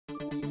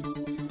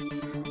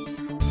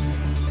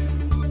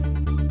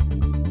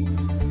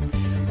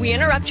We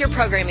interrupt your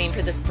programming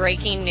for this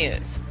breaking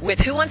news. With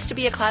Who Wants to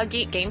Be a Cloud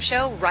Geek game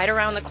show right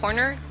around the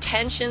corner,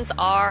 tensions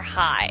are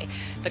high.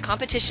 The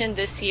competition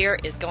this year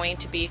is going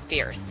to be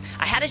fierce.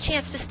 I had a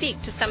chance to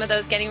speak to some of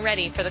those getting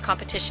ready for the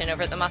competition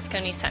over at the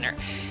Moscone Center.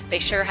 They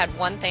sure had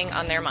one thing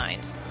on their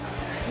mind.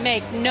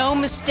 Make no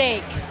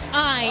mistake,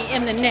 I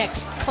am the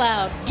next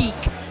Cloud Geek.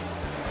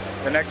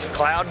 The next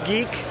Cloud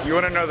Geek? You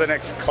want to know the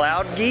next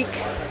Cloud Geek?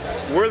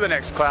 We're the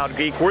next Cloud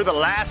Geek. We're the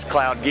last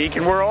Cloud Geek,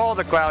 and we're all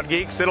the Cloud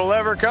Geeks that'll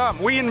ever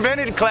come. We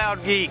invented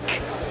Cloud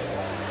Geek.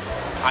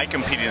 I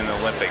competed in the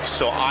Olympics,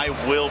 so I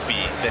will be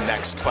the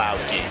next Cloud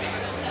Geek.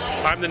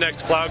 I'm the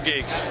next Cloud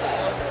Geek.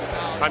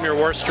 I'm your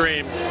worst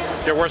dream,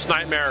 your worst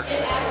nightmare.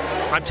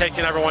 I'm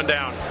taking everyone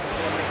down.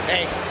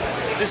 Hey,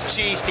 this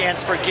G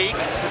stands for geek,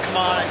 so come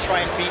on and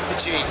try and beat the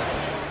G.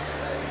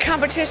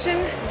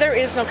 Competition? There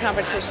is no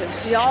competition,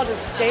 so y'all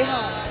just stay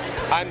home.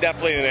 I'm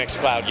definitely the next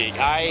Cloud Geek.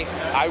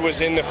 I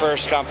was in the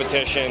first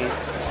competition.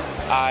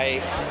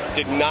 I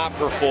did not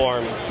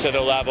perform to the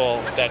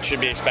level that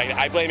should be expected.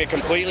 I blame it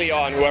completely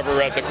on whoever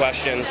wrote the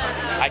questions.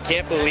 I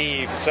can't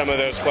believe some of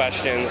those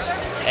questions,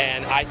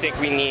 and I think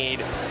we need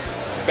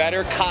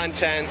better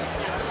content,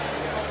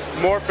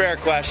 more fair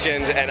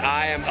questions, and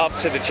I am up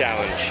to the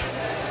challenge.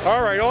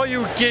 All right, all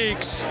you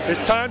geeks,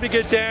 it's time to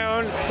get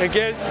down and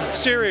get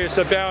serious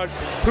about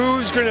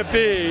who's going to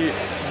be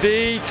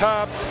the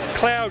top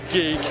Cloud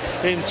Geek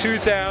in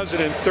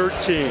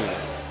 2013.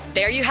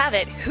 There you have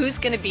it. Who's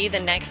going to be the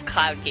next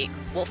Cloud Geek?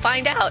 We'll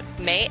find out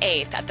May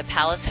 8th at the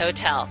Palace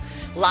Hotel.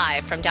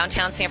 Live from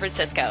downtown San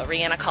Francisco,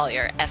 Rihanna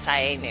Collier,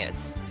 SIIA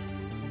News.